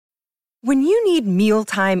When you need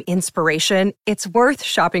mealtime inspiration, it's worth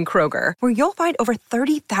shopping Kroger, where you'll find over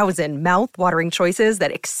 30,000 mouth-watering choices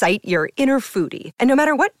that excite your inner foodie. And no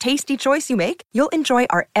matter what tasty choice you make, you'll enjoy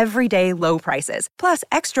our everyday low prices, plus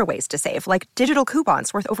extra ways to save, like digital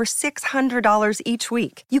coupons worth over $600 each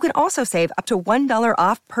week. You can also save up to $1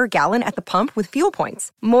 off per gallon at the pump with fuel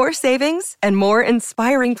points. More savings and more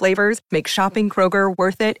inspiring flavors make shopping Kroger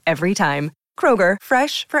worth it every time. Kroger,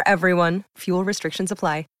 fresh for everyone. Fuel restrictions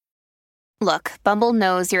apply. Look, Bumble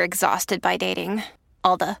knows you're exhausted by dating.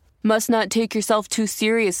 All the, must not take yourself too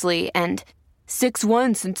seriously, and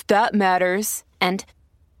 6'1" since that matters, and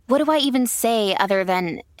what do I even say other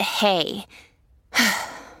than, hey?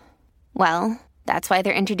 Well, that's why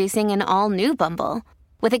they're introducing an all-new Bumble,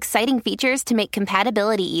 with exciting features to make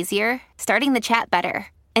compatibility easier, starting the chat better,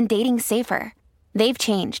 and dating safer. They've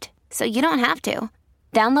changed, so you don't have to.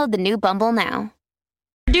 Download the new Bumble now.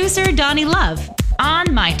 Producer Donnie Love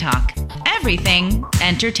on My Talk. Everything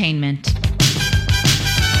entertainment.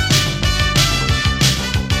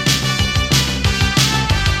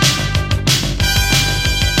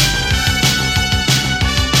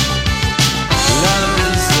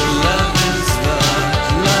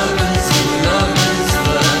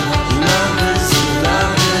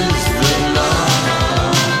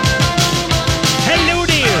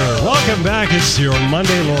 Welcome back. It's your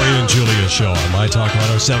Monday Lori and Julia show on My Talk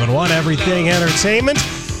 107.1 Everything Entertainment.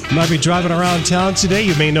 You might be driving around town today.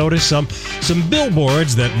 You may notice some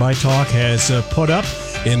billboards that My Talk has put up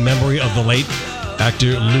in memory of the late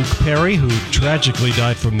actor Luke Perry, who tragically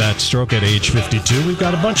died from that stroke at age 52. We've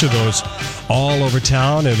got a bunch of those all over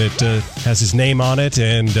town, and it has his name on it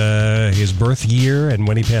and his birth year and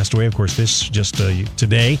when he passed away. Of course, this just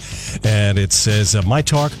today. And it says, My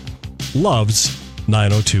Talk loves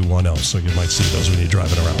 90210. So you might see those when you're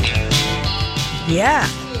driving around. Yeah.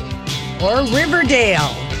 Or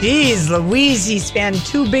Riverdale. Geez, Louise, he spanned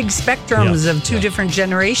two big spectrums of two different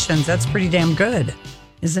generations. That's pretty damn good,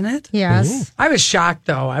 isn't it? Yes. Ooh. I was shocked,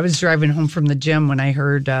 though. I was driving home from the gym when I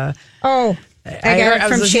heard... I got it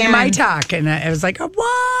from Shannon. My Talk, and I was like, oh,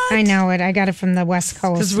 what? I know it. I got it from the West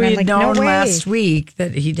Coast. Because we had known last week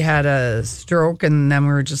that he'd had a stroke, and then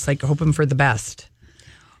we were just like hoping for the best.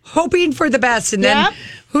 Hoping for the best. And then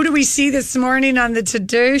who do we see this morning on the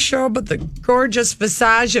Today Show but the gorgeous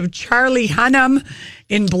visage of Charlie Hunnam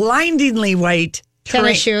in blindingly white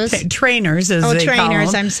tennis shoes. Trainers, as they call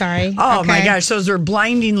them. I'm sorry. Oh, my gosh. Those were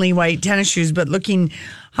blindingly white tennis shoes, but looking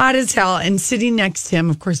hot as hell. And sitting next to him,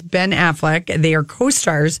 of course, Ben Affleck. They are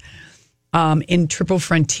co-stars in Triple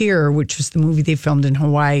Frontier, which was the movie they filmed in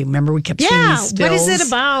Hawaii. Remember, we kept seeing these stills. What is it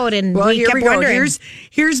about? And well, here kept we go. Wondering.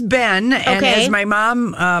 Here's Ben, and as my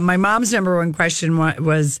mom's number one question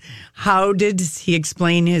was, how did he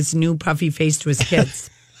explain his new puffy face to his kids?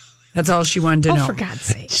 That's all she wanted to know. For God's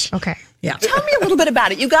sake. Okay. Yeah. Tell me a little bit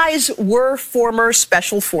about it. You guys were former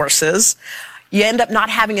special forces. You end up not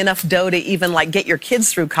having enough dough to even get your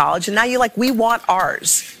kids through college, and now you're like, we want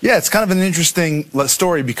ours. Yeah, it's kind of an interesting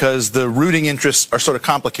story because the rooting interests are sort of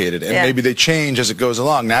complicated, and maybe they change as it goes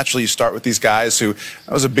along. Naturally, you start with these guys who,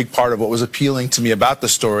 that was a big part of what was appealing to me about the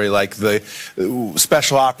story, like the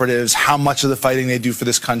special operatives, how much of the fighting they do for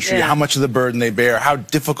this country, how much of the burden they bear, how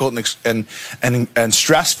difficult and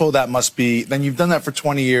stressful that must be. Then you've done that for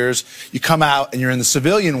 20 years. You come out and you're in the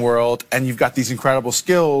civilian world, and you've got these incredible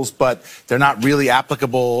skills, but they're not really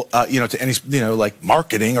applicable, to any, like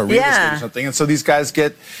marketing or real estate or something. And so these guys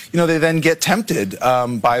get, they then get tempted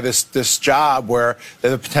by this job where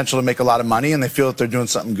they have the potential to make a lot of money, and they feel that they're doing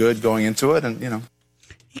something good going into it, and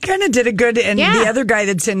he kind of did it good. And the other guy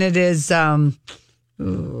that's in it is,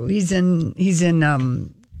 he's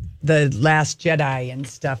in The Last Jedi and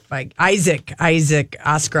stuff, like Oscar Isaac.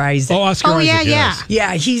 Oh, Oscar Isaac.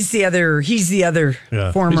 Yeah, he's the other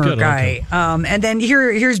former guy. And then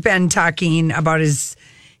here's Ben talking about his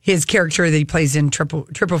character that he plays in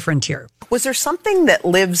Triple Frontier. Was there something that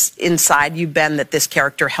lives inside you, Ben, that this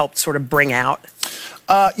character helped sort of bring out?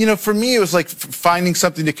 For me, it was like finding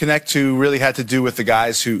something to connect to. Really had to do with the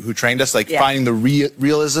guys who trained us, finding the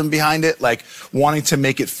realism behind it, like wanting to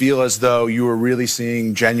make it feel as though you were really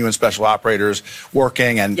seeing genuine special operators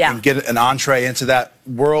working and get an entree into that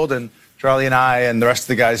world. And Charlie and I and the rest of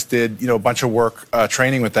the guys did, a bunch of work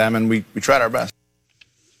training with them, and we tried our best.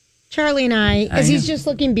 Charlie and I, because he's just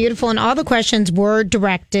looking beautiful, and all the questions were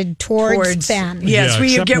directed towards Ben. Yes,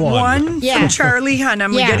 we get one from Charlie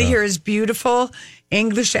Hunnam. We Yeah. get to hear his beautiful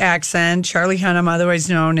English accent. Charlie Hunnam, otherwise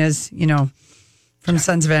known as, from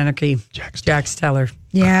Sons of Anarchy, Jax Teller.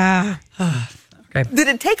 Yeah. Okay. Did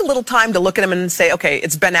it take a little time to look at him and say, okay,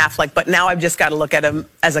 it's Ben Affleck, but now I've just got to look at him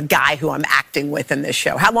as a guy who I'm acting with in this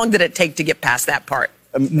show? How long did it take to get past that part?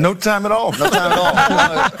 No time at all. No time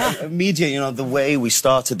at all. Media, the way we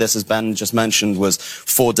started this, as Ben just mentioned, was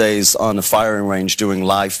 4 days on a firing range doing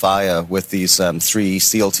live fire with these 3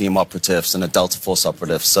 SEAL team operatives and a Delta Force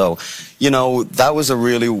operative. So, that was a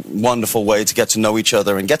really wonderful way to get to know each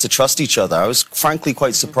other and get to trust each other. I was frankly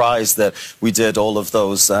quite surprised that we did all of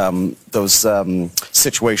those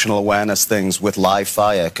situational awareness things with live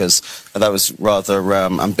fire, because that was rather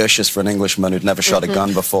ambitious for an Englishman who'd never shot a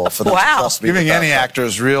gun before. For them to trust me. Giving any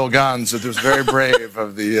actors real guns, it was very brave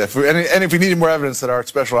of the. And if we needed more evidence that our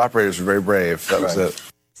special operators were very brave, that was it.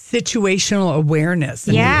 Situational awareness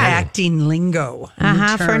and acting lingo.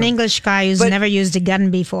 For an English guy who's never used a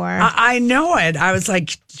gun before. I know it. I was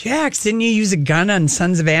like, Jax, didn't you use a gun on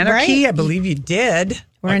Sons of Anarchy? Right. I believe you did.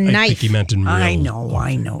 Or a knife. I think he meant in real. I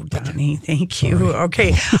know, Donnie. Thank you. Right.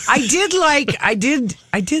 Okay. I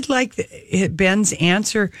did like Ben's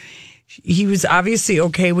answer. He was obviously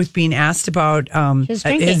okay with being asked about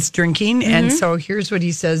his drinking. And so here's what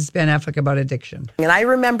he says, Ben Affleck, about addiction. And I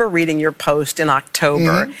remember reading your post in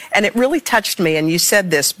October, and it really touched me. And you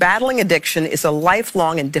said this: battling addiction is a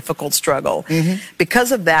lifelong and difficult struggle.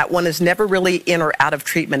 Because of that, one is never really in or out of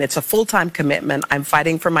treatment. It's a full-time commitment. I'm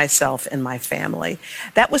fighting for myself and my family.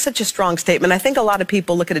 That was such a strong statement. I think a lot of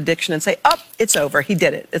people look at addiction and say, oh, it's over. He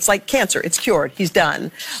did it. It's like cancer. It's cured. He's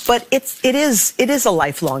done. But it is a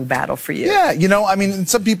lifelong battle for you. Yeah,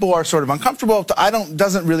 some people are sort of uncomfortable.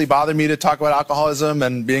 Doesn't really bother me to talk about alcoholism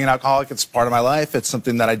and being an alcoholic. It's part of my life. It's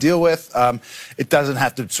something that I deal with. It doesn't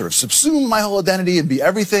have to sort of subsume my whole identity and be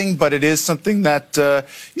everything, but it is something that,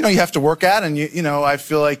 you have to work at. And, I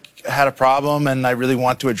feel like I had a problem and I really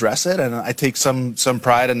want to address it. And I take some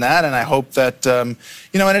pride in that. And I hope that, and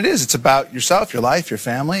it's about yourself, your life, your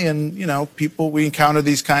family. And, we encounter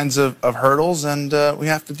these kinds of hurdles and we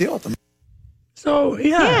have to deal with them. So,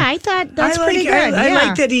 yeah, I thought that's pretty good. I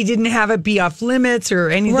like that he didn't have it be off limits or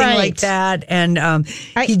anything like that. And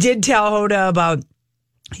he did tell Hoda about,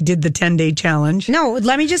 he did the 10-day challenge. No,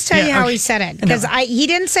 let me just tell you how he said it. Because he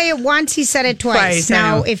didn't say it once, he said it twice.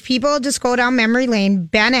 Now, if people just go down memory lane,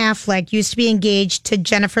 Ben Affleck used to be engaged to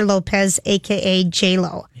Jennifer Lopez, a.k.a.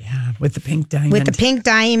 J-Lo. Yeah, with the pink diamond. With the pink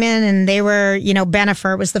diamond, and they were,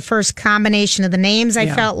 Bennifer. It was the first combination of the names, I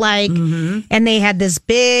felt like. And they had this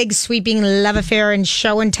big, sweeping love affair and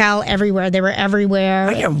show and tell everywhere. They were everywhere.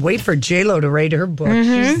 I can't wait for J-Lo to write her book.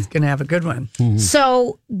 She's going to have a good one.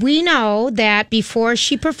 So we know that before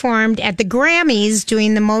she performed at the Grammys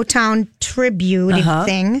doing the Motown tribute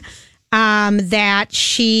thing, that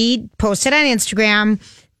she posted on Instagram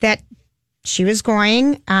that she was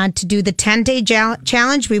going to do the 10-day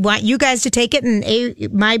challenge. We want you guys to take it,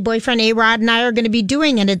 and my boyfriend A-Rod and I are going to be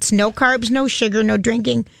doing it. It's no carbs, no sugar, no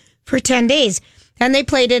drinking for 10 days. And they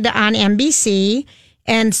played it on NBC.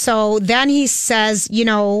 And so then he says,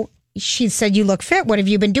 she said, you look fit. What have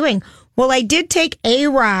you been doing? Well, I did take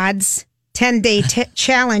A-Rod's 10-day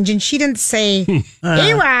challenge, and she didn't say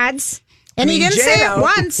A-Rod's. And he didn't say it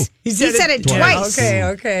once. He said it twice.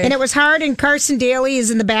 Okay. And it was hard, and Carson Daly is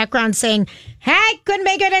in the background saying, hey, couldn't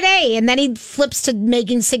make it today. And then he flips to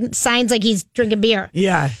making signs like he's drinking beer.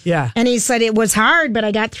 Yeah. And he said, it was hard, but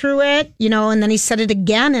I got through it, and then he said it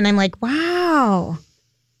again. And I'm like, wow.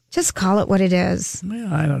 Just call it what it is.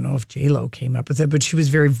 Well, I don't know if J-Lo came up with it, but she was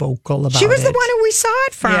very vocal about it. She was the one who we saw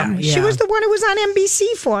it from. Yeah. She was the one who was on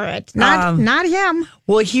NBC for it, not him.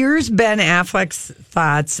 Well, here's Ben Affleck's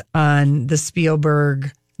thoughts on the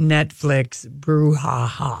Spielberg Netflix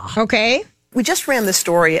brouhaha. Okay. We just ran the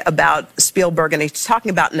story about Spielberg, and he's talking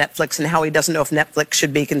about Netflix and how he doesn't know if Netflix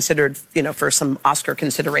should be considered, for some Oscar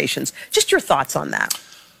considerations. Just your thoughts on that.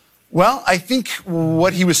 Well, I think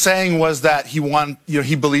what he was saying was that he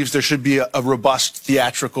believes there should be a robust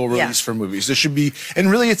theatrical release for movies. There should be, and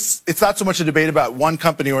really it's not so much a debate about one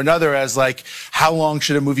company or another as like how long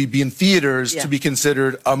should a movie be in theaters to be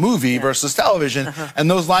considered a movie versus television. And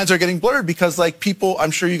those lines are getting blurred because like people,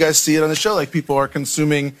 I'm sure you guys see it on the show, like people are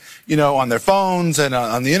consuming, on their phones and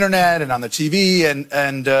on the internet and on the TV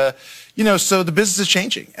and so the business is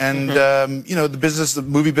changing, and the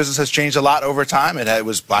movie business has changed a lot over time. It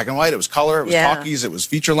was black and white, it was color, it was talkies, it was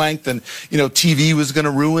feature length, and TV was going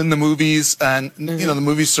to ruin the movies, and the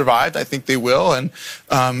movies survived. I think they will, and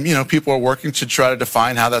people are working to try to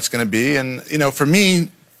define how that's going to be. And for me,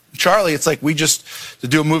 Charlie, it's like to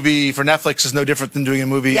do a movie for Netflix is no different than doing a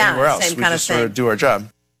movie anywhere else. We just sort of do our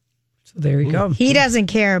job. So there you go. He doesn't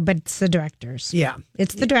care, but it's the directors. Yeah.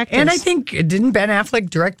 It's the directors. And I think, didn't Ben Affleck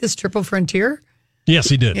direct this Triple Frontier? Yes,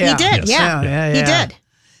 he did. He did, yeah. He did.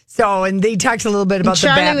 So, and they talked a little bit about the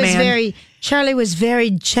Batman. Charlie was very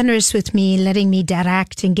generous with me, letting me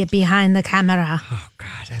direct and get behind the camera. Oh,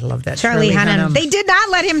 God, I love that. Charlie Hunnam. They did not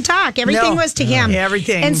let him talk. Everything was to him. Yeah,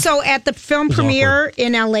 everything. And so at the film premiere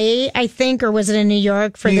in LA, I think, or was it in New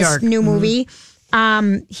York for this new movie,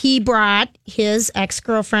 he brought his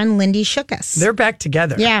ex-girlfriend, Lindy Shookus. They're back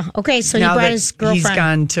together. Yeah. Okay. So now he brought his girlfriend. He's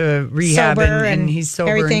gone to rehab and he's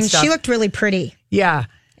sober everything. and stuff. She looked really pretty. Yeah.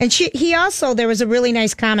 And he also, there was a really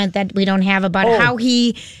nice comment that we don't have about how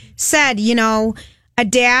he said, a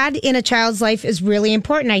dad in a child's life is really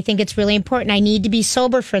important. I think it's really important. I need to be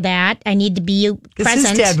sober for that. I need to be present.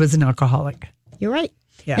 His dad was an alcoholic. You're right.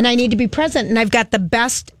 Yeah. And I need to be present. And I've got the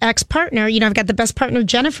best ex-partner. I've got the best partner,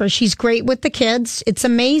 Jennifer. She's great with the kids. It's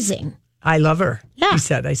amazing. I love her. Yeah. He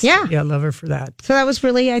said. I love her for that. So that was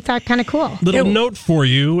really, I thought, kind of cool. Little note for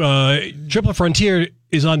you. Triple Frontier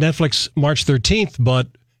is on Netflix March 13th, but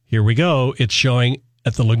here we go. It's showing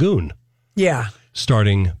at the Lagoon. Yeah.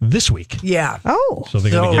 Starting this week. Yeah. Oh. So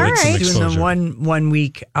they're going to give it some exposure. Doing the 1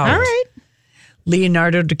 week out. All right.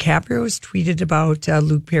 Leonardo DiCaprio has tweeted about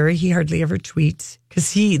Luke Perry. He hardly ever tweets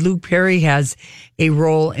because Luke Perry has a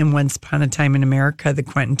role in Once Upon a Time in America, the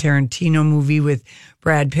Quentin Tarantino movie with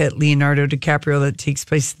Brad Pitt, Leonardo DiCaprio that takes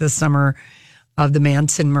place the summer of the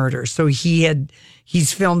Manson murder. So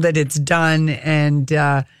he's filmed it. It's done. And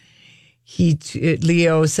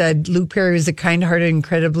Leo said Luke Perry was a kind-hearted,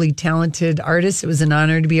 incredibly talented artist. It was an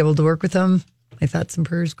honor to be able to work with him. I thought some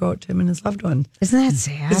prayers go out to him and his loved one. Isn't that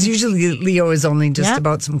sad? Because usually Leo is only just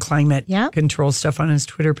about some climate control stuff on his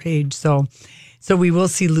Twitter page. So we will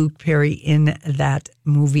see Luke Perry in that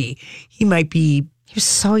movie. He was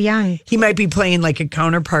so young. He might be playing like a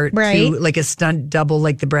counterpart to like a stunt double,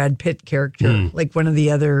 like the Brad Pitt character, like one of the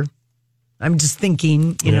other. I'm just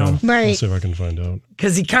thinking, you know. Right. I'll see if I can find out.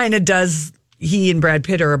 Because he kind of does. He and Brad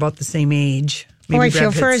Pitt are about the same age. I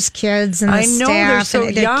feel for his kids and the staff. They're so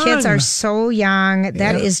young. Their kids are so young.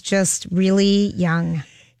 That is just really young.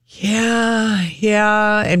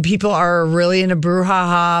 Yeah. And people are really in a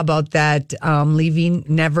brouhaha about that Leaving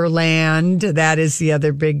Neverland. That is the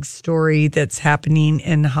other big story that's happening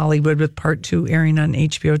in Hollywood with part 2 airing on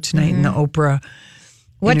HBO tonight in the Oprah.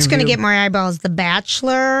 What's going to get more eyeballs? The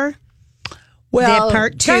Bachelor? Well,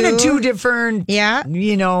 part 2? Kind of two different. Yeah.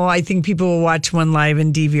 You know, I think people will watch one live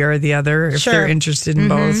and DVR the other if they're interested in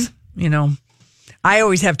both. You know, I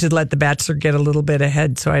always have to let The Bachelor get a little bit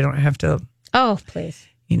ahead so I don't have to. Oh, please.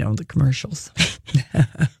 You know, the commercials.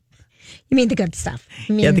 You mean the good stuff?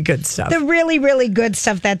 The good stuff. The really, really good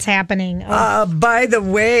stuff that's happening. By the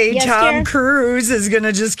way, Yes, Tom dear? Cruise is going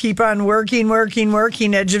to just keep on working.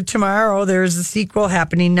 Edge of Tomorrow. There's a sequel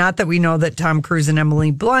happening. Not that we know that Tom Cruise and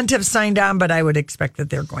Emily Blunt have signed on, but I would expect that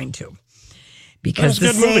they're going to. Because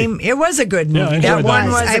it was a good movie. That one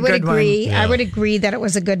was a good one. I would agree that it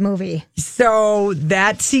was a good movie. So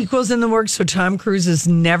that sequel's in the works. So Tom Cruise is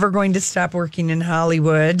never going to stop working in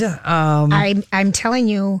Hollywood. I'm telling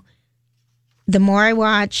you, the more I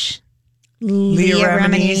watch Leah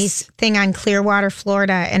Remini's thing on Clearwater,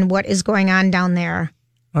 Florida, and what is going on down there,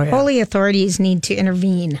 holy authorities need to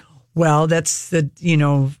intervene. Well, that's the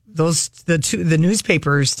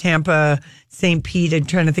newspapers, Tampa, St. Pete. I'm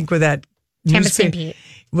trying to think where that. Tampa St. Pete.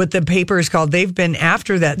 What the paper is called. They've been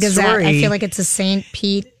after that Gazette. story. I feel like it's a St.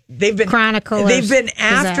 Pete Chronicle. They've been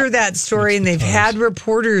after that story, and they've had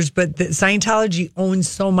reporters, but Scientology owns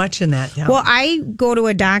so much in that town. Well, I go to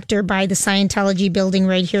a doctor by the Scientology building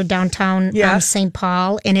right here downtown St.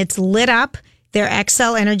 Paul, and it's lit up. Their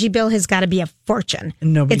XL energy bill has got to be a fortune.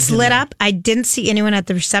 Nobody's it's lit up. I didn't see anyone at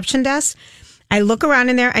the reception desk. I look around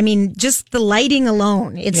in there. I mean, just the lighting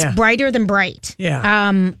alone, it's brighter than bright. Yeah.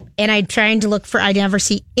 And I'm trying to look for, I never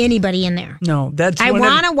see anybody in there. No, that's I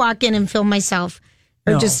want to walk in and film myself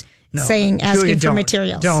or asking Julia, for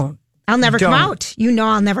materials. Don't. I'll never come out. You know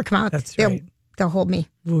I'll never come out. That's right. They'll hold me.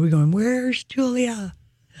 We'll be going, where's Julia?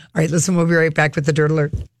 All right, listen, we'll be right back with the Dirt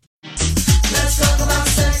Alert. Let's talk about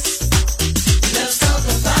sex. Let's talk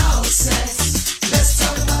about sex. Let's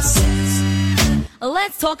talk about sex.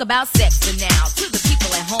 Let's talk about sex for now. To the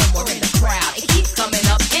people at home or in the crowd, it keeps coming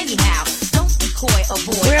up anyhow. Don't be coy,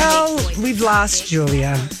 avoid. Well, we've lost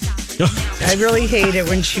Julia. I really hate it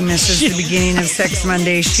when she misses the beginning of Sex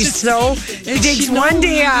Monday. She takes one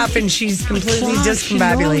day off and she's completely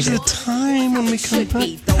discombobulated. She knows the time when we come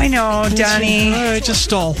back. I know, Donnie. All right, just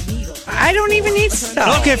stall. I don't even need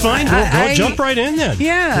stuff. Okay, fine. We'll jump right in then.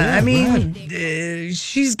 Yeah, I mean,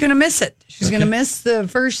 she's going to miss it. She's going to miss the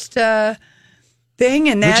first thing,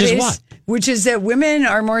 and that is what? Which is that women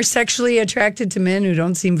are more sexually attracted to men who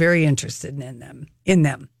don't seem very interested in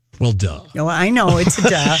them. Well, duh. No, I know it's a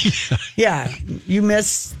duh. Yeah, you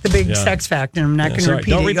missed the big sex fact, and I'm not going to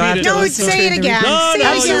repeat Don't it. repeat it. No, say it again. No,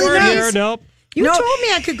 you weren't here. Nope. You told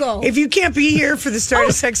me I could go. If you can't be here for the start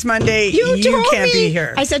of Sex Monday, you can't be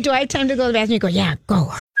here. I said, do I have time to go to the bathroom? You go, yeah,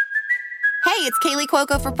 go. Hey, it's Kaylee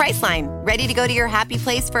Cuoco for Priceline. Ready to go to your happy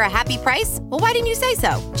place for a happy price? Well, why didn't you say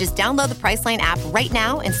so? Just download the Priceline app right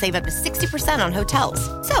now and save up to 60% on hotels.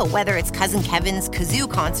 So whether it's Cousin Kevin's Kazoo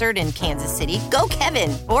Concert in Kansas City, go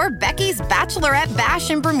Kevin, or Becky's Bachelorette Bash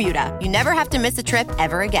in Bermuda, you never have to miss a trip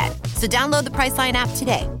ever again. So download the Priceline app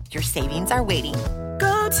today. Your savings are waiting.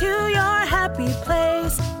 Go to your happy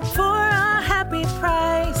place for a happy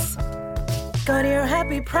price. Go to your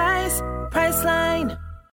happy price, Priceline.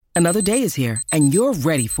 Another day is here, and you're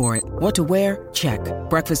ready for it. What to wear? Check.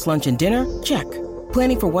 Breakfast, lunch, and dinner? Check.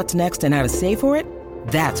 Planning for what's next and how to save for it?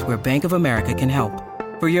 That's where Bank of America can help.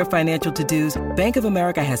 For your financial to-dos, Bank of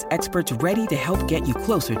America has experts ready to help get you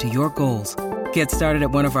closer to your goals. Get started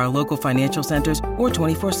at one of our local financial centers or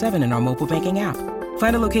 24/7 in our mobile banking app.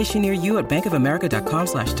 Find a location near you at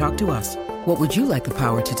bankofamerica.com/talktous. What would you like the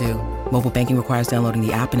power to do? Mobile banking requires downloading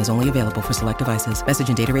the app and is only available for select devices. Message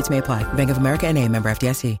and data rates may apply. Bank of America N.A., member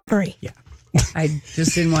FDIC. Hurry. Yeah. I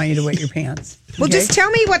just didn't want you to wet your pants. Well, just tell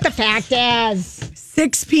me what the fact is.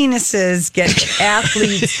 6 penises get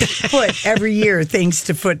athletes' foot every year thanks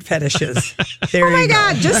to foot fetishes. There Oh my you go.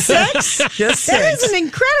 God, just 6? Just 6. That is an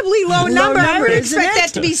incredibly low number. I would expect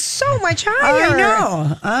that to be so much higher. I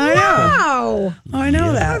know. Wow. I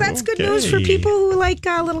know that. Oh, that's good news for people who like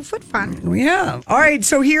little foot fun. Yeah. All right.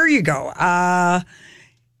 So here you go.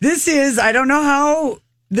 This is, I don't know how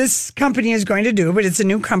this company is going to do, but it's a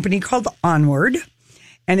new company called Onward.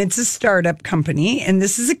 And it's a startup company. And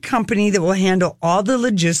this is a company that will handle all the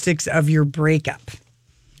logistics of your breakup.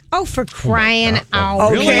 Oh, for crying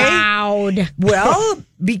out loud. Well,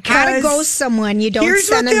 because how to ghost someone, you don't here's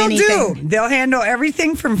send what them they'll anything. do. They'll handle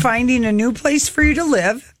everything from finding a new place for you to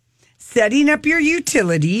live, setting up your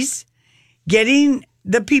utilities, getting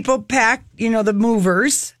the people packed, the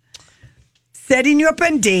movers, setting you up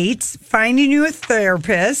on dates, finding you a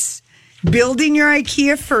therapist, building your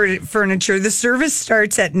IKEA furniture. The service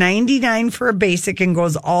starts at $99 for a basic and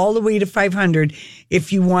goes all the way to $500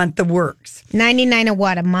 if you want the works. $99 a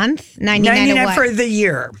what, a month? $99 for the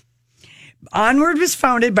year. Onward was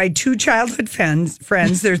founded by 2 childhood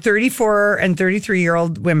friends. They're 34 and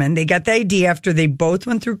 33-year-old women. They got the idea after they both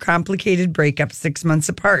went through complicated breakups 6 months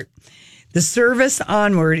apart. The service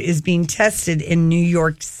Onward is being tested in New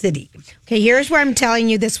York City. Okay, here's where I'm telling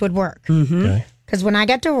you this would work. Because when I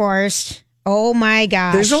got divorced, oh my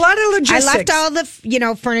gosh. There's a lot of logistics. I left all the,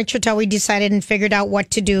 furniture till we decided and figured out what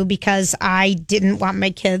to do because I didn't want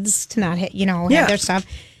my kids to not, have their stuff.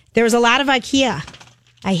 There was a lot of IKEA.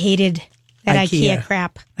 I hated that IKEA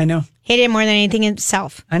crap. I know. Hated it more than anything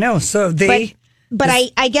itself. I know. So they... But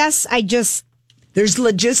I guess I just... There's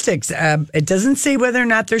logistics. It doesn't say whether or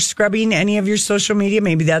not they're scrubbing any of your social media.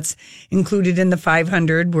 Maybe that's included in the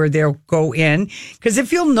 500 where they'll go in. Because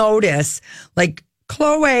if you'll notice, like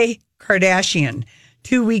Khloe Kardashian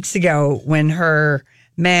 2 weeks ago when her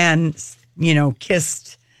man,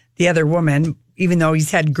 kissed the other woman, even though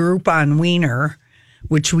he's had Groupon Wiener,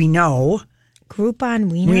 which we know. Groupon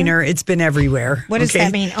Wiener? Wiener, it's been everywhere. What does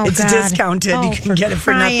that mean? Oh, it's God. discounted. Oh, you can get it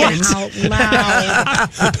for nothing. Out loud.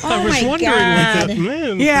 I was wondering what that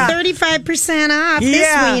meant. Yeah. 35% off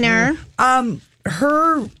this wiener.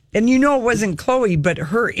 Her, and it wasn't Chloe, but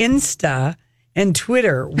her Insta and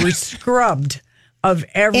Twitter were scrubbed of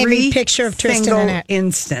every picture of Tristan single in it.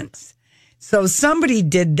 instance. So somebody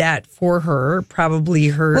did that for her, probably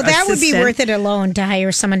her Well, that would be assistant. worth it alone to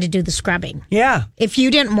hire someone to do the scrubbing. Yeah. If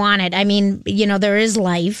you didn't want it. I mean, there is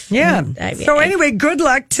life. Yeah. Anyway, good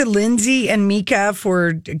luck to Lindsay and Mika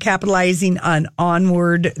for capitalizing on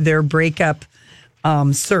Onward, their breakup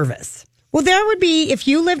service. Well, there would be, if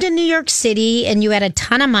you lived in New York City and you had a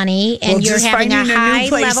ton of money and Well, you're just having a finding a new high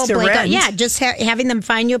place level to breakup. rent. Yeah, just having them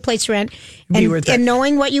find you a place to rent Be worth it. and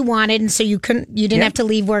knowing what you wanted. And so you didn't have to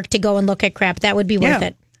leave work to go and look at crap. That would be worth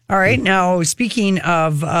it. All right. Now, speaking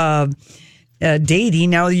of dating,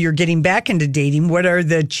 now you're getting back into dating. What are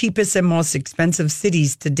the cheapest and most expensive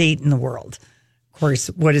cities to date in the world? Of course,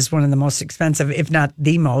 what is one of the most expensive, if not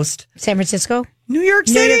the most? San Francisco? New York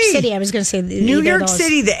City. New York City. I was going to say New York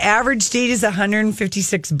City. The average date is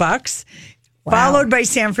 $156, followed by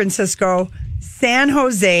San Francisco, San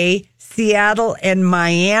Jose, Seattle, and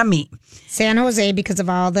Miami. San Jose because of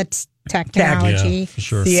all the technology. Yeah, for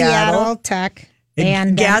sure. Seattle tech.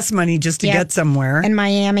 And gas money just to get somewhere. And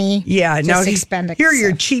Miami. Yeah. Now, expensive. here are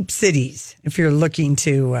your cheap cities if you're looking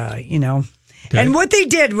to, And what they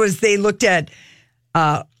did was they looked at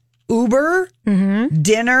Uber,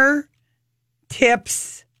 dinner,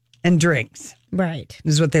 tips, and drinks. Right.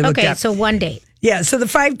 Is what they looked at. Okay, so one date. Yeah, so the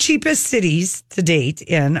 5 cheapest cities to date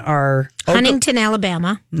in are... Huntington,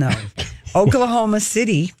 Alabama. No. Oklahoma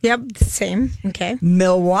City. Yep, the same. Okay.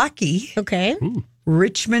 Milwaukee. Okay.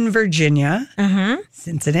 Richmond, Virginia.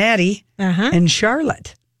 Cincinnati. And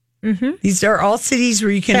Charlotte. These are all cities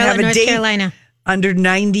where you can have a North date Carolina. under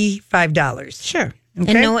 $95. Sure.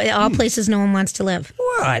 Okay. And all places no one wants to live.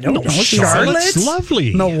 Well, I don't know. Charlotte's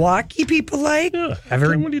lovely. Milwaukee people like. Yeah. What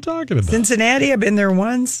are you talking about? Cincinnati, I've been there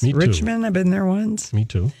once. Me too. Richmond, I've been there once. Me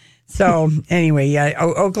too. So anyway, yeah,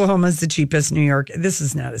 Oklahoma's the cheapest. New York. This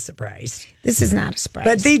is not a surprise. This is not a surprise.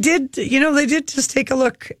 But they did just take a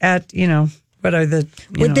look at, what are the...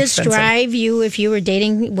 Would this expensive. drive you, if you were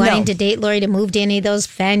wanting to date Lori, to move to any of those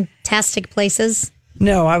fantastic places?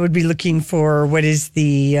 No, I would be looking for what is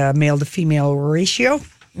the male to female ratio.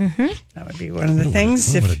 That would be one of the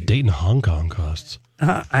things. What a date in Hong Kong costs.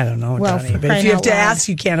 I don't know, Well, Donnie, for but if you have to crying out loud. ask,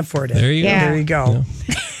 you can't afford it. There you go. There you go.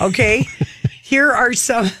 Okay, here are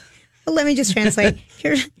some... Well, let me just translate.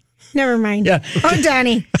 Here, never mind. Yeah. Oh,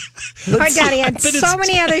 Donnie. Donnie had so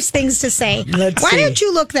many other things to say. Why don't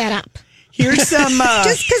you look that up? Here's some...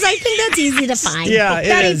 just because I think that's easy to find. Yeah, it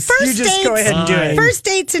Donnie, is. First You just dates, go ahead and do it. First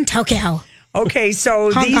dates in Tokyo. Okay,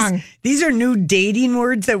 so Hong Kong. these are new dating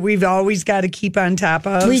words that we've always got to keep on top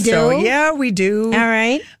of. We do? So, yeah, we do. All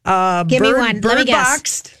right. Give me one. Let me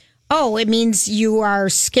guess. Oh, it means you are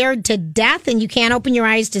scared to death and you can't open your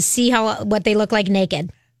eyes to see what they look like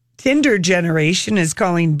naked. Tinder generation is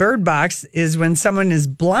calling Bird Box is when someone is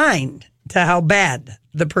blind to how bad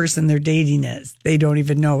the person they're dating is. They don't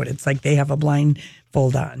even know it. It's like they have a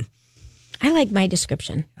blindfold on. I like my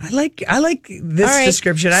description. I like this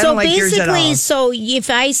description. I don't like yours at all. So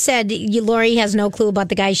if I said Lori has no clue about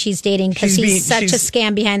the guy she's dating because he's such a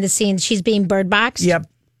scam behind the scenes, she's being bird boxed? Yep.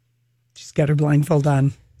 She's got her blindfold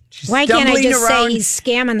on. She's Why can't I just around. say he's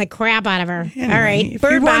scamming the crap out of her? Anyway, All right. if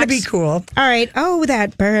Bird you box. want to be cool. All right. Oh,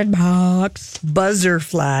 that bird box. Buzzer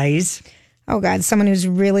flies. Oh, God. Someone who's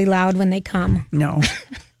really loud when they come. No.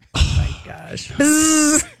 Oh, my gosh.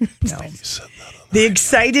 No. The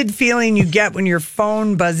excited feeling you get when your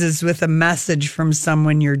phone buzzes with a message from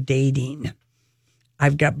someone you're dating.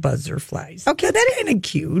 I've got buzzer flies. Okay. That's kind of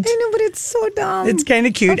cute. I know, but it's so dumb. It's kind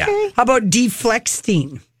of cute. Okay. How about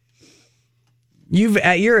deflexing?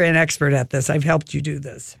 You're an expert at this. I've helped you do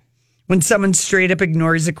this. When someone straight up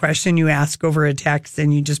ignores a question you ask over a text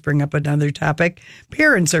and you just bring up another topic,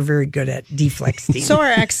 parents are very good at deflexing. So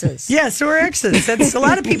are exes. Yeah, so are exes. That's a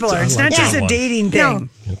lot of people are. It's not just a dating thing. No.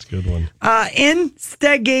 That's a good one.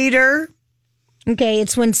 Instigator. Okay,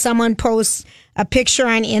 it's when someone posts a picture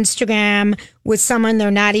on Instagram with someone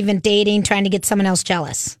they're not even dating, trying to get someone else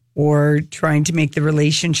jealous. Or trying to make the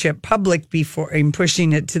relationship public before and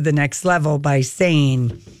pushing it to the next level by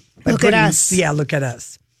saying, Look at us. Yeah, look at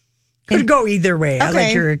us. Could go either way. I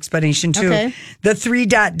like your explanation too. Okay. The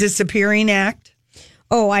 3-dot disappearing act.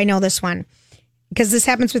 Oh, I know this one. Because this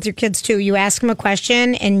happens with your kids too. You ask them a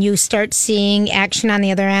question and you start seeing action on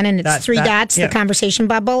the other end, and it's three dots, the conversation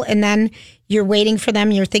bubble, and then you're waiting for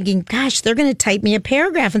them. You're thinking, gosh, they're going to type me a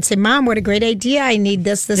paragraph and say, Mom, what a great idea. I need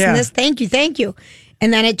this, and this. Thank you.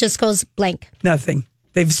 And then it just goes blank. Nothing.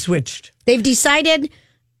 They've switched. They've decided,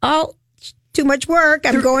 too much work.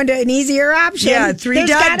 I'm going to an easier option. Yeah,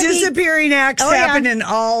 3-dot disappearing acts happen in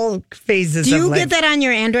all phases Do of you life. get that on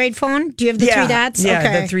your Android phone? Do you have the 3 dots? Yeah,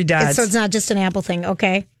 okay. the 3 dots. So it's not just an Apple thing.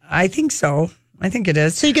 Okay. I think so. I think it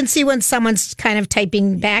is. So you can see when someone's kind of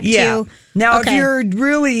typing back to you. Now, if you're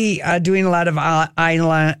really doing a lot of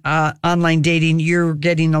online dating, you're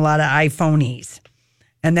getting a lot of iPhonies.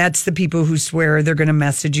 And that's the people who swear they're going to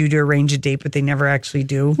message you to arrange a date, but they never actually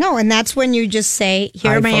do. No, and that's when you just say,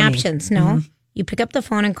 here are my iPhone-y. options. No, you pick up the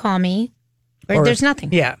phone and call me, or there's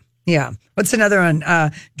nothing. Yeah. What's another one?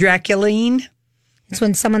 Draculine. It's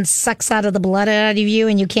when someone sucks out of the blood out of you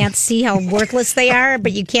and you can't see how worthless they are,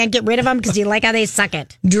 but you can't get rid of them because you like how they suck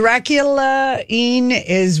it. Draculaine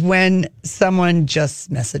is when someone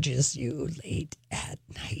just messages you late at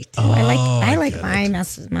night. Oh, I like my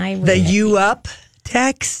messages. The you up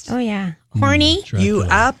text. Oh, yeah. Horny. You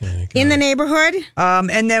up in the neighborhood.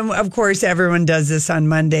 And then, of course, everyone does this on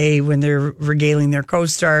Monday when they're regaling their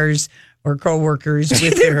co-stars or co-workers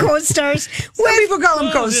with their co-stars. Some people call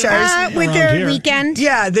them co-stars. With their weekend.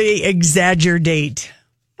 Yeah, they exaggerate.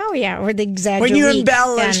 Oh, yeah, or the exaggerate. When you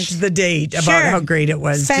embellish the date about how great it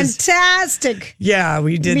was. Fantastic.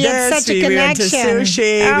 We did we had this. such a We went to connection.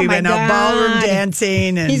 sushi. Oh, we my went out ballroom God.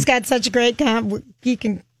 dancing. And he's got such a great you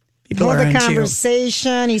can people hold are the into you.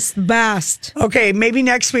 conversation. He's the best. Okay, maybe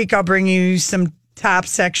next week I'll bring you some top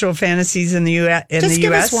sexual fantasies in the U.S. Just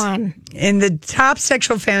give us one. In the top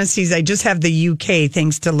sexual fantasies, I just have the UK,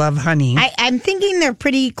 thanks to Love Honey. I'm thinking they're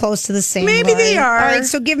pretty close to the same. Maybe they are. All right,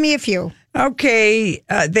 so give me a few. Okay,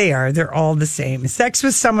 they are. They're all the same. Sex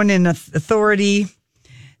with someone in authority,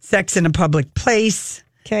 sex in a public place.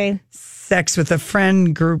 Okay. Sex with a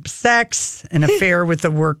friend, group sex, an affair with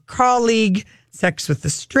a work colleague, sex with a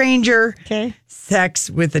stranger. Okay. Sex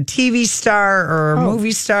with a TV star or a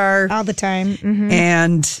movie star. All the time. Mm-hmm.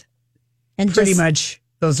 And pretty just, much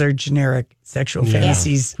those are generic sexual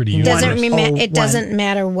fantasies. Pretty it doesn't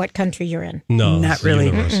matter what country you're in. No, not really.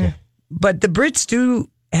 Universal. But the Brits do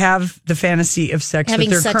have the fantasy of sex with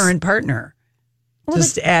their current partner. Well,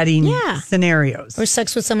 just adding scenarios. Or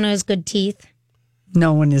sex with someone who has good teeth.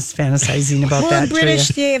 No one is fantasizing about that, British,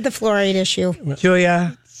 Julia. they have the fluoride issue.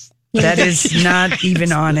 Julia, that is not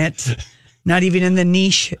even on it. Not even in the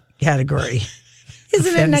niche category.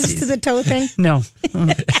 Isn't it next to the toe thing? No.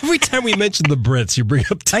 Every time we mention the Brits, you bring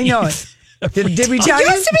up teeth. I know it. Did we tell It you?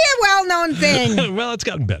 used to be a well-known thing. Well, it's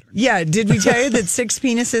gotten better. Yeah. Did we tell you that 6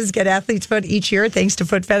 penises get athlete's foot each year thanks to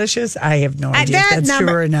foot fetishes? I have no idea if that's true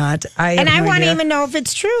or not. I want to even know if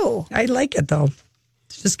it's true. I like it, though.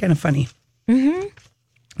 It's just kind of funny. Mm-hmm.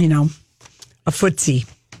 You know, a footsie,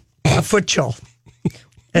 a foot chill,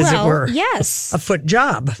 as it were. Yes. A foot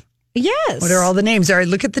job. Yes. What are all the names? All right,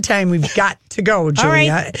 look at the time. We've got to go, Julia.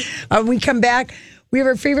 All right. When we come back, we have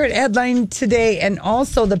our favorite headline today, and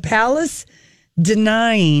also the Palace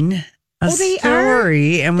denying a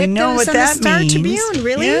story, and we know what that Star means. Tribune,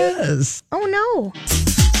 really? Yes. Oh no.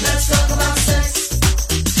 Let's talk about sex.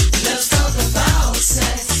 Let's talk about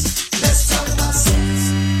sex. Let's talk about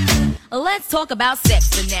sex. Let's talk about sex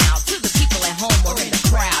for now. To the people at home or in the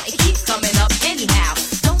crowd, it keeps coming up anyhow.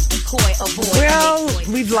 Don't be coy, avoid. Well,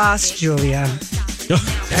 we've lost Julia.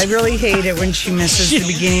 I really hate it when she misses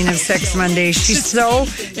the beginning of Sex Monday. She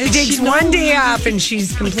takes one day off and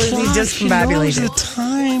she's completely discombobulated. The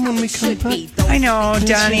time when we come back. I know,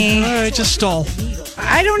 Donnie. All right, just stall.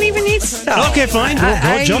 I don't even need stuff. Okay, fine.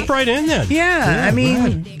 We'll jump right in then. Yeah, I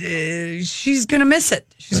mean, she's going to miss it.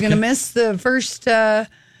 She's going to miss the first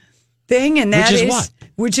thing, and that is what?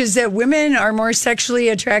 Which is that women are more sexually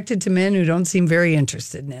attracted to men who don't seem very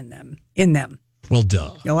interested in them. Well,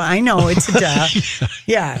 duh. No, I know it's a duh.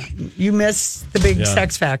 Yeah, you missed the big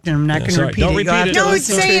sex fact, and I'm not going to repeat Don't it. repeat it. No,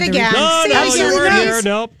 say it again. No, you weren't here.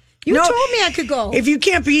 Nope. You told me I could go. If you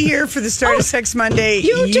can't be here for the start of Sex Monday,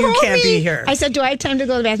 you can't be here. I said, do I have time to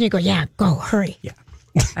go to the bathroom? You go, yeah, go, hurry. Yeah.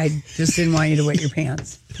 I just didn't want you to wet your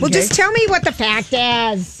pants. Well, okay? just tell me what the fact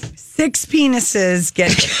is. 6 penises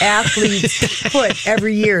get athlete's foot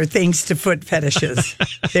every year thanks to foot fetishes.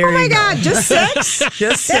 There Oh my you go. God, just 6?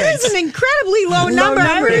 Just 6. That is an incredibly low number.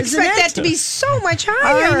 I would expect that to be so much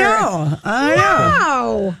higher. I know.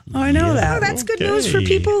 Wow. I know that. Oh, that's good news for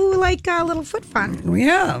people who like little foot fun.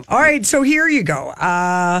 Yeah. All right, so here you go.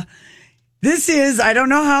 This is, I don't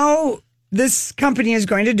know how this company is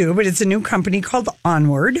going to do, but it's a new company called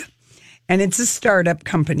Onward. And it's a startup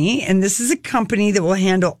company. And this is a company that will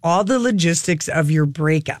handle all the logistics of your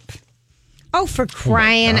breakup. Oh, for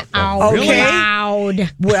crying out loud.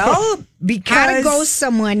 Well, because... How to ghost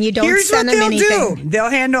someone. You don't here's send what them they'll anything. do. They'll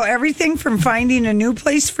handle everything from finding a new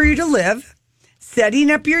place for you to live, setting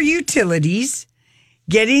up your utilities,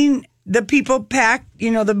 getting the people packed,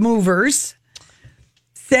 the movers,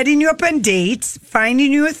 setting you up on dates,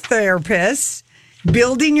 finding you a therapist,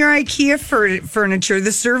 building your IKEA furniture.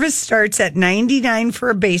 The service starts at $99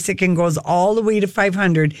 for a basic and goes all the way to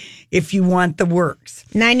 $500 if you want the works.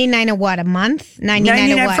 $99 a what? A month?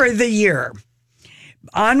 $99 for the year.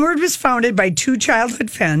 Onward was founded by 2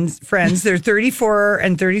 childhood friends. They're 34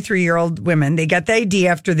 and 33-year-old women. They got the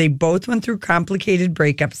idea after they both went through complicated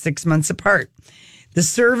breakups 6 months apart. The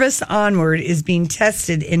service Onward is being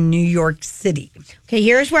tested in New York City. Okay,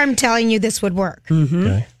 here's where I'm telling you this would work. Mm-hmm.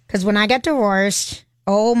 Okay. Because when I got divorced,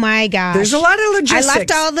 oh my gosh. There's a lot of logistics. I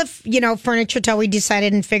left all the, furniture till we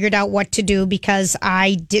decided and figured out what to do because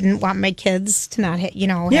I didn't want my kids to not, have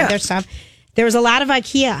their stuff. There was a lot of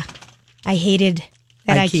IKEA. I hated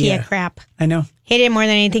that IKEA crap. I know. Hated it more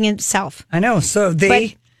than anything itself. I know. So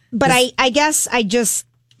But I guess I just...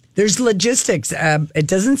 There's logistics. It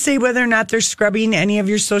doesn't say whether or not they're scrubbing any of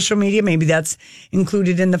your social media. Maybe that's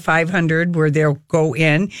included in the 500 where they'll go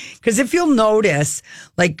in. Because if you'll notice,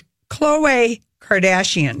 like Khloe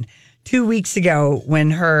Kardashian 2 weeks ago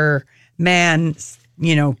when her man,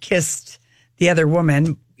 kissed the other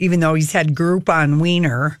woman, even though he's had Groupon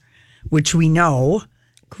wiener, which we know.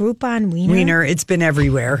 Groupon Wiener? Wiener. It's been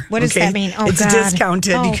everywhere. What does that mean? Oh, it's God.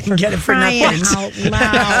 discounted. Oh, you can get it for crying nothing. out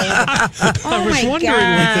loud. Oh, my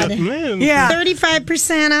God. Yeah.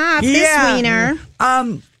 35% off this wiener.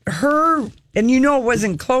 Her, and it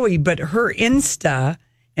wasn't Chloe, but her Insta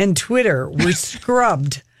and Twitter were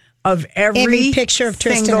scrubbed of every picture of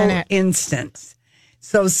Tristan single in it. instance.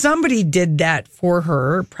 So somebody did that for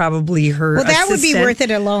her, probably her Well, that would be assistant. worth it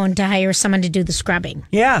alone to hire someone to do the scrubbing.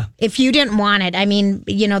 Yeah. If you didn't want it. I mean,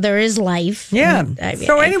 there is life. Yeah. And,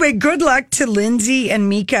 So anyway, good luck to Lindsay and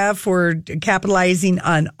Mika for capitalizing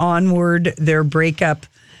on Onward, their breakup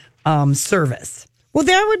service. Well,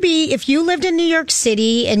 there would be, if you lived in New York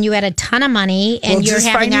City and you had a ton of money and Well, you're just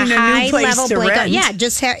having a finding a new high place level to breakup. rent. Yeah,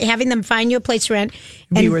 just having them find you a place to rent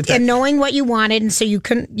Be worth it. and knowing what you wanted. And so you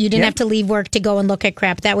didn't have to leave work to go and look at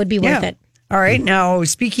crap. That would be worth it. All right. Now,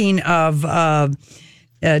 speaking of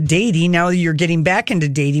dating, now you're getting back into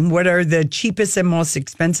dating. What are the cheapest and most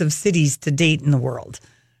expensive cities to date in the world?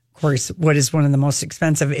 Of course, what is one of the most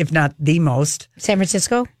expensive, if not the most? San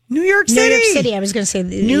Francisco? New York City. New York City. I was going to say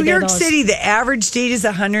New York City. The average date is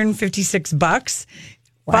 $156,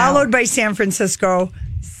 followed by San Francisco,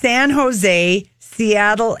 San Jose,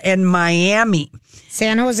 Seattle, and Miami.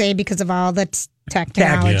 San Jose because of all the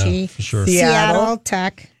technology. Yeah, for sure. Seattle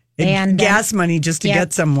tech. And gas money just to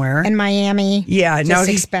get somewhere. And Miami. Yeah. Now,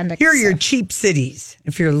 expend here are your cheap cities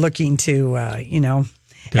if you're looking to,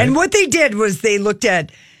 And what they did was they looked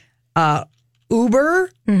at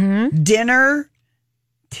Uber, dinner,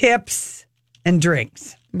 tips, and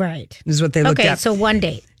drinks. Right. Is what they looked at. Okay, so one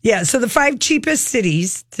date. Yeah, so the 5 cheapest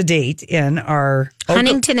cities to date in are...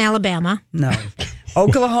 Huntington, Alabama. No.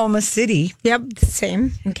 Oklahoma City. Yep, the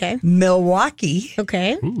same. Okay. Milwaukee.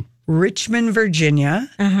 Okay. Richmond, Virginia.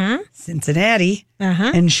 Cincinnati.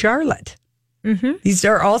 And Charlotte. These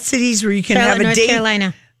are all cities where you can have a North date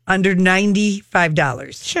Carolina. under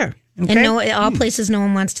 $95. Sure. Okay? And all places no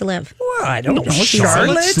one wants to live. Well, I don't know.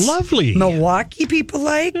 Charlotte's lovely. Milwaukee, people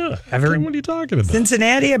like. Yeah. What are you talking about?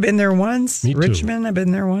 Cincinnati, I've been there once. Me too. Richmond, I've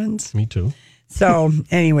been there once. Me too. So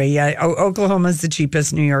anyway, yeah, Oklahoma's the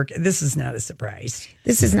cheapest. New York, this is not a surprise.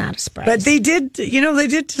 This is not a surprise. But they did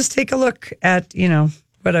just take a look at,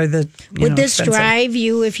 what are the, Would this expensive. drive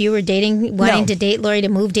you, if you were wanting to date Lori, to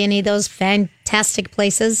move to any of those fantastic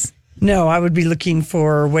places? No, I would be looking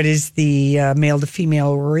for what is the male to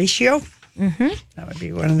female ratio. That would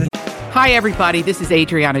be one of the... Hi, everybody. This is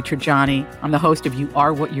Adriana Trajani. I'm the host of You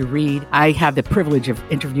Are What You Read. I have the privilege of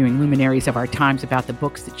interviewing luminaries of our times about the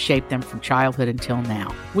books that shaped them from childhood until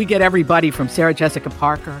now. We get everybody from Sarah Jessica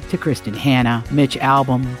Parker to Kristen Hanna, Mitch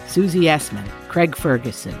Albom, Susie Essman, Craig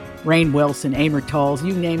Ferguson, Rainn Wilson, Amor Tolls,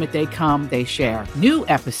 you name it, they come, they share. New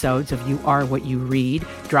episodes of You Are What You Read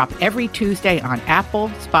drop every Tuesday on Apple,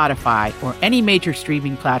 Spotify, or any major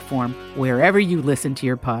streaming platform wherever you listen to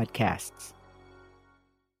your podcasts.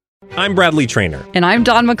 I'm Bradley Trainer. And I'm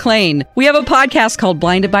Don McClain. We have a podcast called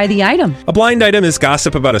Blinded by the Item. A blind item is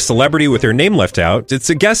gossip about a celebrity with their name left out.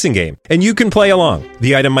 It's a guessing game, and you can play along.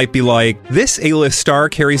 The item might be like, this A-list star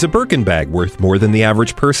carries a Birkin bag worth more than the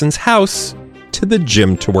average person's house to the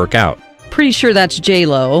gym to work out. Pretty sure that's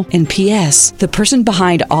J-Lo. And P.S. the person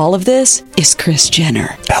behind all of this is Kris Jenner,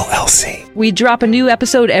 LLC. We drop a new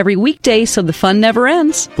episode every weekday so the fun never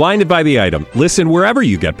ends. Blinded by the Item. Listen wherever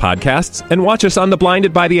you get podcasts and watch us on the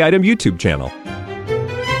Blinded by the Item YouTube channel.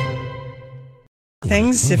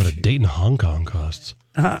 Things. What a date in Hong Kong costs.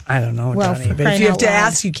 I don't know, Well, Donnie, for but if crying you have out to loud.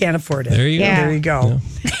 ask, you can't afford it. There you go. Yeah. There you go.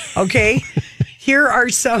 Okay. Here are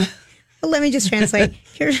some... Let me just translate.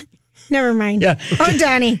 Here, never mind. Yeah. Oh,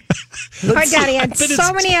 Donnie. Donnie had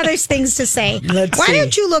so many other things to say. Let's Why see.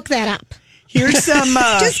 don't you look that up? Here's some...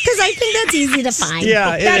 Just because I think that's easy to find.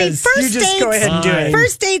 Yeah, it Donnie, is. First You just dates, go ahead and do it.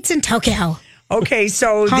 First dates in Tokyo. Okay,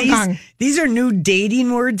 so Hong Kong. these are new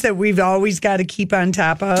dating words that we've always got to keep on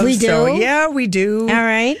top of. We do? So, yeah, we do. All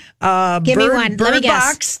right. Give me one. Let me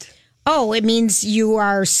guess. Boxed. Oh, it means you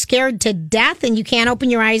are scared to death and you can't open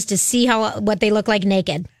your eyes to see what they look like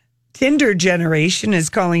naked. Tinder generation is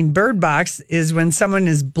calling bird box is when someone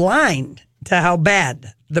is blind to how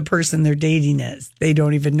bad the person they're dating is. They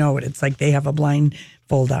don't even know it. It's like they have a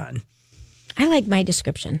blindfold on. I like my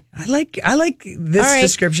description. I like this All right.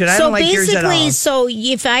 description. I so don't like yours at all. So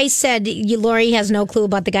if I said Lori has no clue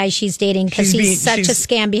about the guy she's dating because he's such a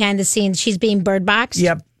scam behind the scenes, she's being bird boxed?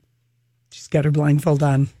 Yep. She's got her blindfold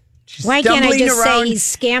on. She's Why can't I stumbling just around. say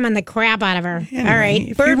he's scamming the crap out of her? Anyway, All right.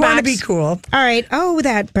 if Bird you want to box. be cool. All right. Oh,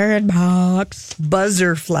 that bird box.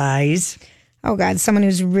 Buzzer flies. Oh, God. Someone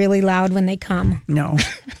who's really loud when they come. No.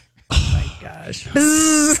 Oh, my gosh.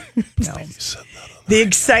 No. The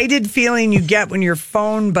excited feeling you get when your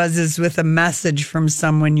phone buzzes with a message from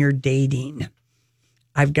someone you're dating.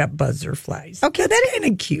 I've got buzzer flies. Okay, that's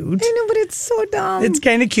kind of cute. I know, but it's so dumb. It's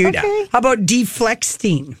kind of cute. Okay. How about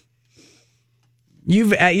deflexing?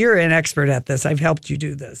 You're an expert at this. I've helped you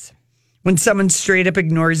do this. When someone straight up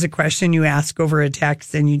ignores a question you ask over a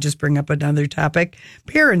text and you just bring up another topic,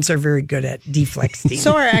 parents are very good at deflexing.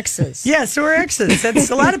 So are exes. Yeah, so are exes.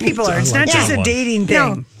 That's a lot of people are. It's not just a dating thing.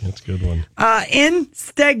 No. That's a good one.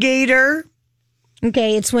 Instigator.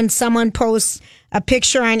 Okay, it's when someone posts a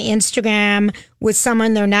picture on Instagram with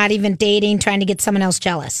someone they're not even dating, trying to get someone else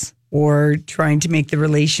jealous. Or trying to make the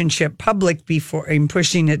relationship public before and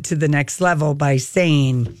pushing it to the next level by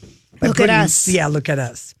saying, Look at us. Yeah, look at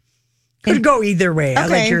us. Could go either way. I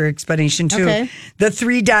like your explanation too. Okay. The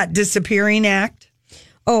 3-dot disappearing act.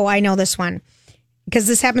 Oh, I know this one. Because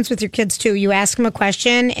this happens with your kids too. You ask them a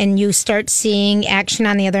question and you start seeing action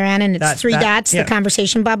on the other end, and it's three dots, the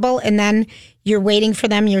conversation bubble, and then you're waiting for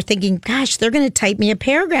them. You're thinking, gosh, they're going to type me a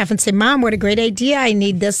paragraph and say, Mom, what a great idea. I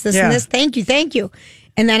need this, and this. Thank you.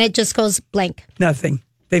 And then it just goes blank. Nothing.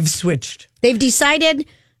 They've switched. They've decided,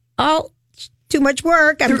 too much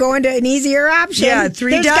work. I'm going to an easier option. Yeah,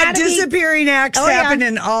 3-dot disappearing acts happen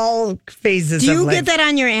in all phases Do of you life. get that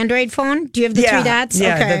on your Android phone? Do you have the 3 dots?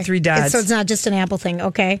 Yeah, the 3 dots. So it's not just an Apple thing.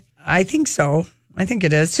 Okay. I think so. I think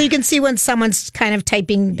it is. So you can see when someone's kind of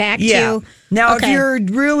typing back to you. Now, if you're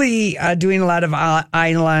really doing a lot of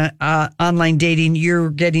online dating,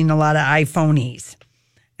 you're getting a lot of iPhonies.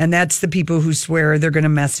 And that's the people who swear they're going to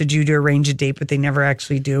message you to arrange a date, but they never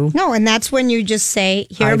actually do. No, and that's when you just say,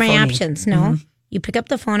 here are my iPhone-y. options. No, you pick up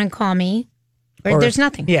the phone and call me, or there's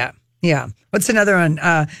nothing. Yeah. What's another one?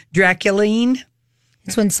 Draculine.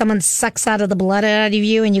 It's when someone sucks out of the blood out of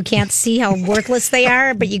you and you can't see how worthless they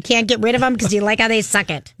are, but you can't get rid of them because you like how they suck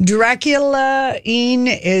it.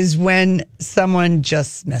 Draculaine is when someone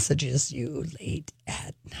just messages you late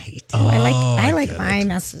at night. Oh, I like my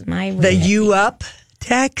messages. The you up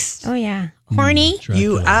text. Oh, yeah. Horny.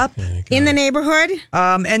 You up in the neighborhood.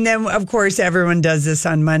 And then, of course, everyone does this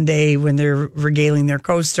on Monday when they're regaling their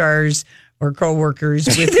co-stars or co-workers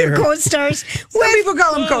with their co-stars. Some people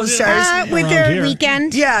call them co-stars. With their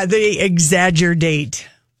weekend. Yeah, they exaggerate.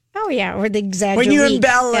 Oh, yeah, or the exaggerate. When you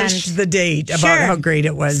embellish the date about how great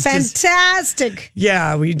it was. Fantastic.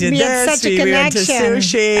 Yeah, we did We had this. such a We went to connection.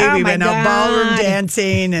 sushi. Oh, we my went out ballroom God.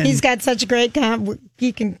 dancing. And He's got such a great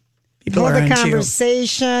he can People hold are the into you.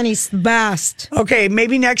 conversation. He's the best. Okay,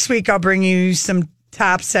 maybe next week I'll bring you some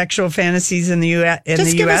top sexual fantasies in the U.S.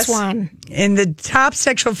 Just give us one. In the top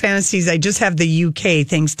sexual fantasies, I just have the UK,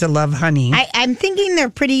 thanks to Love Honey. I'm thinking they're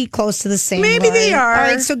pretty close to the same. Maybe they Lori. are. All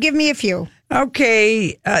right, so give me a few.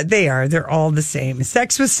 Okay, they are. They're all the same.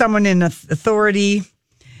 Sex with someone in authority,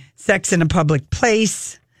 sex in a public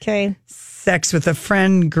place, okay, sex with a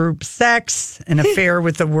friend, group sex, an affair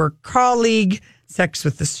with a work colleague, sex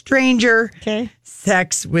with a stranger, okay,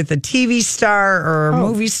 sex with a TV star or a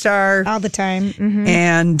movie star. All the time. Mm-hmm.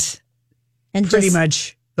 And pretty just-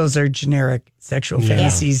 much those are generic sexual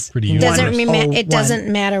fantasies. Pretty It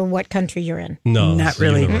doesn't matter what country you're in. No, not it's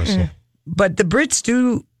really. universal. But the Brits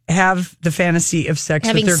do have the fantasy of sex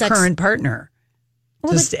Having with their sex- current partner.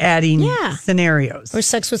 Well, Just adding scenarios. Or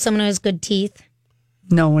sex with someone who has good teeth.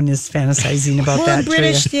 No one is fantasizing about Well, that,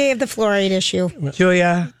 British, Julia. they have the fluoride issue.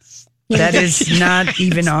 Julia, that is not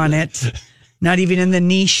even on it. Not even in the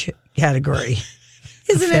niche category.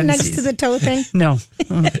 Isn't it next to the toe thing? No.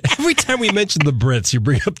 Every time we mention the Brits, you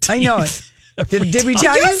bring up teeth. I know it. Did we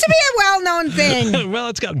tell It you? used to be a well-known thing. Well,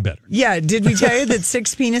 it's gotten better. Yeah, did we tell you that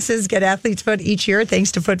 6 penises get athlete's foot each year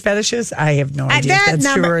thanks to foot fetishes? I have no idea if that that's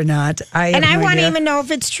number- true or not. I And have I no want to idea. even know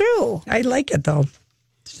if it's true. I like it though.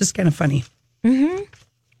 It's just kind of funny. Mm-hmm.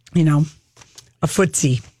 You know, a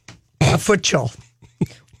footsie, a footchel,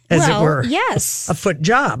 as it were. Yes. A foot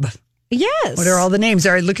job. Yes. What are all the names?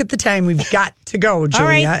 All right, look at the time. We've got to go,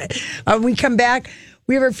 Julia. right. When we come back,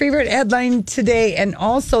 we have our favorite headline today, and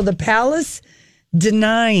also the Palace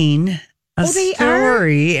denying a they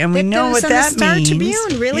story, and we They've know done what this on the that Star means.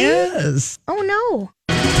 Tribune, really? Yes. Oh, no.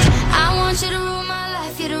 I want you to rule my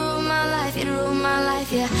life, you to rule my life, you to rule my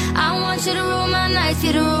life, yeah. I want you to rule my nights,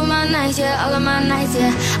 you to rule my nights, yeah, all of my nights,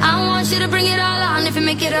 yeah. I want you to bring it all on, if you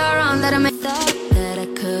make it all wrong, that I make thought that I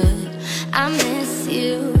could. I miss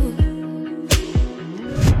you.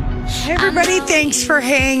 Hey, everybody, thanks for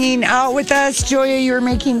hanging out with us. Julia, you were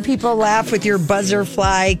making people laugh with your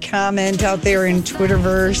buzzerfly comment out there in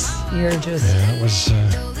Twitterverse. You're just... Yeah, it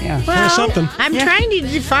was... Well, something. I'm trying to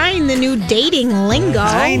define the new dating lingo.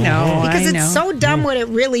 I know, Because I know. it's so dumb what it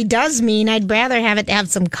really does mean. I'd rather have it have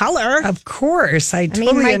some color. Of course. I mean,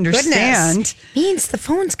 totally my understand. goodness. Means the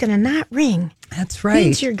phone's going to not ring. That's right.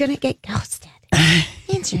 Means you're going to get ghosted.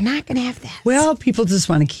 means you're not going to have that. Well, people just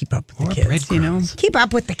want to keep up with the kids, you know? Keep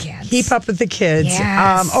up with the kids. Keep up with the kids.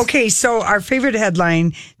 Yes. Okay, so our favorite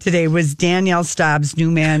headline today was Danielle Staub's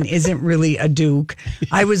new man isn't really a duke.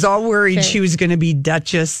 I was all worried she was going to be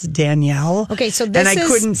Duchess Danielle. Okay, so and I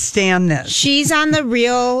couldn't stand this. She's on the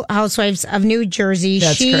Real Housewives of New Jersey.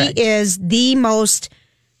 That's she correct. is the most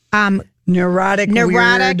neurotic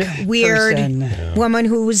weird woman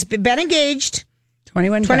who's been engaged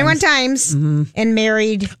 21 times and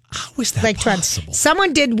married. How is that like possible?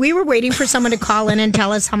 Someone did. We were waiting for someone to call in and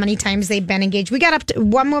tell us how many times they've been engaged. We got up to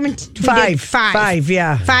one woman. Five,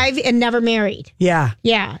 yeah. 5 and never married. Yeah.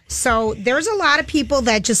 Yeah. So there's a lot of people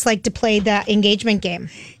that just like to play the engagement game.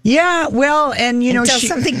 Yeah, well, and you know, until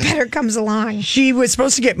something better comes along. She was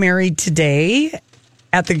supposed to get married today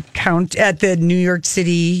at the New York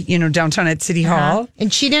City, downtown at City Hall.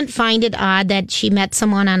 And she didn't find it odd that she met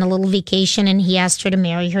someone on a little vacation and he asked her to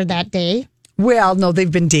marry her that day. Well, no,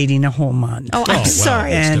 they've been dating a whole month. Oh, I'm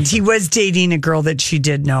sorry. And he was dating a girl that she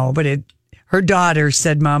did know, but her daughter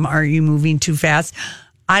said, "Mom, aren't you moving too fast?"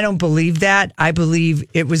 I don't believe that. I believe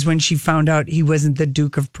it was when she found out he wasn't the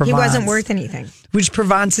Duke of Provence. He wasn't worth anything. Which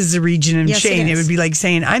Provence is a region in Spain. It would be like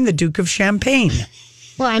saying, "I'm the Duke of Champagne."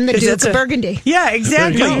 Well, I'm the Duke of Burgundy. Yeah,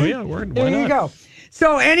 exactly. There you go. Yeah, there you go.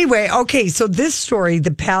 So anyway, okay, so this story,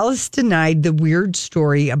 the palace denied the weird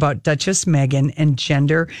story about Duchess Meghan and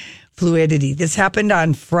gender fluidity. This happened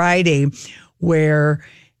on Friday, where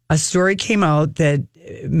a story came out that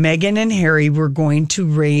Meghan and Harry were going to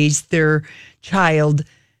raise their child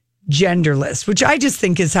genderless, which I just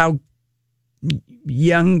think is how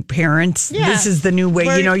young parents, this is the new way.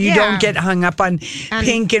 You don't get hung up on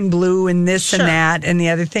pink and blue and this and that and the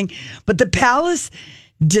other thing. But the palace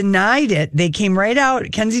denied it. They came right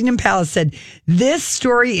out. Kensington Palace said, this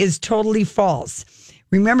story is totally false.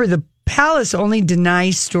 Remember, the palace only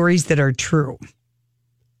denies stories that are true.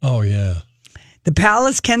 Oh, yeah.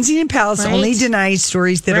 The Kensington Palace only denies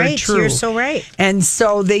stories that are true. You're so right. And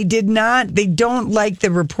so they don't like the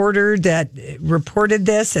reporter that reported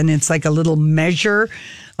this, and it's like a little measure,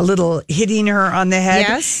 a little hitting her on the head.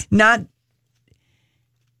 Yes.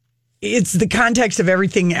 It's the context of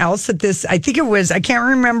everything else that this, I think it was, I can't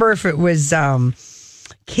remember if it was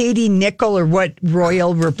Katie Nichol or what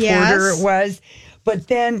royal reporter it was. But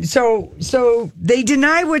then, so they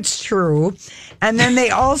deny what's true. And then they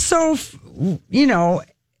also,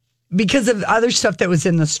 because of other stuff that was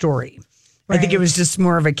in the story. Right. I think it was just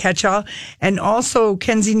more of a catch-all. And also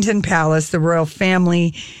Kensington Palace, the royal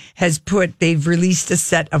family, they've released a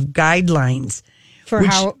set of guidelines. For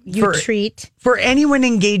how you treat. For anyone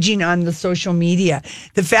engaging on the social media.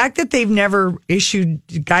 The fact that they've never issued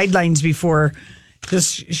guidelines before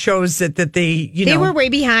just shows that they, they were way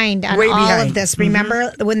behind on all of this.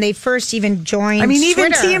 Remember when they first even joined even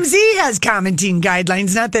Twitter. TMZ has commenting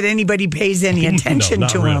guidelines, not that anybody pays any attention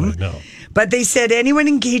to them. No. But they said anyone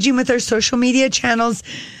engaging with our social media channels,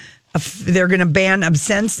 they're going to ban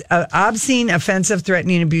obscene, offensive,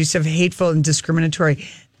 threatening, abusive, hateful, and discriminatory.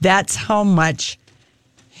 That's how much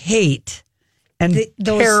hate and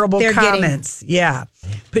terrible comments. Getting. Yeah.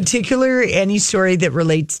 Particularly any story that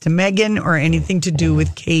relates to Meghan or anything to do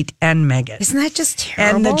with Kate and Meghan. Isn't that just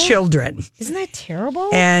terrible? And the children. Isn't that terrible?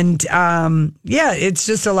 And it's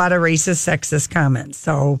just a lot of racist, sexist comments.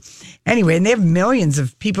 So anyway, and they have millions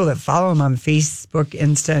of people that follow them on Facebook,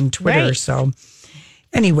 Insta, and Twitter. Right. So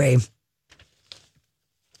anyway.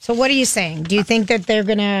 So what are you saying? Do you think that they're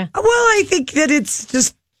going to... Well, I think that it's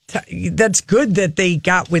just... That's good that they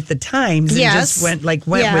got with the times and just went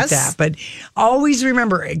with that. But always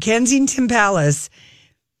remember, Kensington Palace,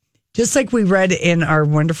 just like we read in our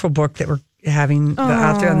wonderful book that we're having the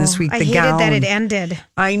author on this week, I hated that it ended.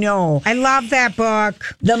 I know. I love that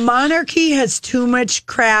book. The monarchy has too much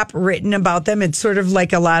crap written about them. It's sort of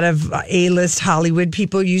like a lot of A-list Hollywood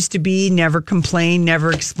people used to be. Never complain,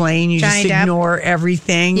 never explain. You Johnny just Depp. ignore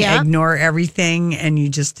everything, and you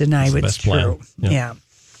just deny what's true. Yeah.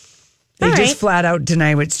 They just flat out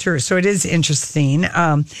deny what's true. So it is interesting.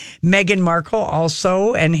 Meghan Markle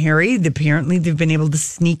also and Harry, apparently they've been able to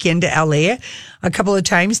sneak into LA a couple of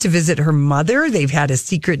times to visit her mother. They've had a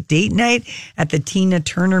secret date night at the Tina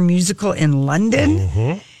Turner musical in London.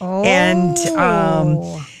 Mm-hmm.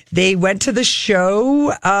 And they went to the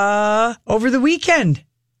show over the weekend.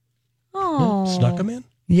 Oh. Snuck them in?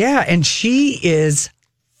 Yeah, and she is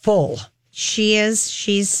full. She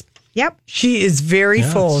is. Yep. She is very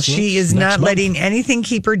full. She is not letting anything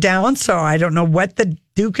keep her down. So I don't know what the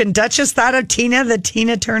Duke and Duchess thought of the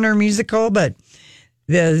Tina Turner musical, but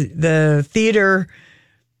the theater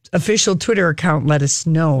official Twitter account let us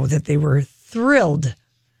know that they were thrilled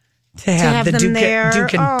to have the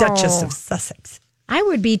Duke and Duchess of Sussex. I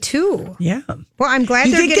would be too. Yeah. Well, I'm glad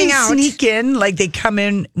you they're think getting they out. sneak in, like they come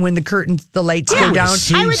in when the curtains, the lights go down?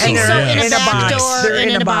 I would think so. In a back box. door, They're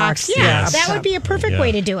in a box. Yeah, Yes. that would be a perfect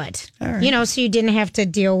way to do it. right. You know, so you didn't have to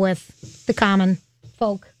deal with the common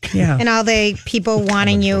folk. Yeah. And all the people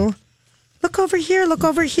wanting you. Look over here, look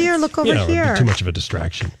over here, look over It would here. be too much of a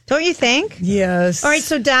distraction. Don't you think? Yes. All right,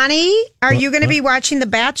 so Donnie, are you going to be watching The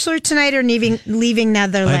Bachelor tonight or leaving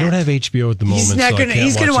Netherlands? I don't have HBO at the moment. He's not so going to.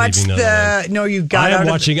 He's going to watch the. No, you got. I am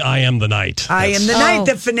watching I Am the Night. I Am the Night.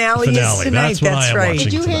 The finale is tonight. That's what I am right. watching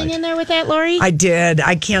Did you tonight. hang in there with that, Lori? I did.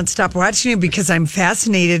 I can't stop watching it because I'm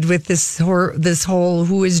fascinated with this whole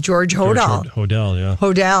who is George Hodel. Hodel, yeah.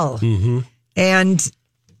 Hodel. Mm-hmm. And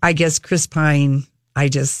I guess Chris Pine.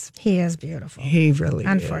 He is beautiful. He really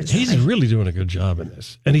Unfortunately. He's really doing a good job in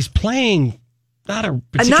this. And he's playing not a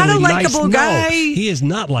particularly likable nice, guy. No, he is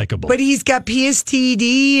not likable. But he's got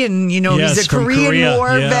PSTD and, Yes, he's a from Korean Korea.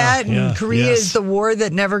 War Yeah, vet. And yeah, Korea yes. is the war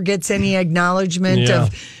that never gets any acknowledgement of,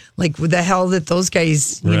 like, the hell that those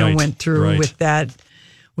guys, Right, went through with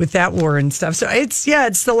that war and stuff. So it's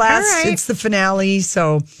the last, it's the finale.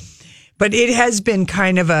 So, but it has been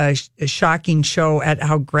kind of a shocking show at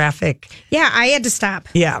how graphic. Yeah, I had to stop.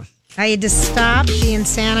 Yeah. I had to stop the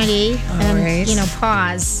insanity and,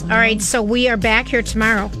 pause. All right, so we are back here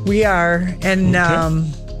tomorrow. We are. And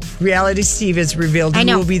Reality Steve has revealed who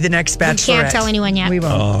will be the next Bachelorette. We can't tell anyone yet. We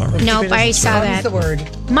won't. We'll Nope, keep it I as a saw surprise. that. The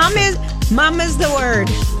word. Mom is the word.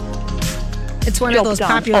 It's one of those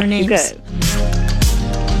popular names.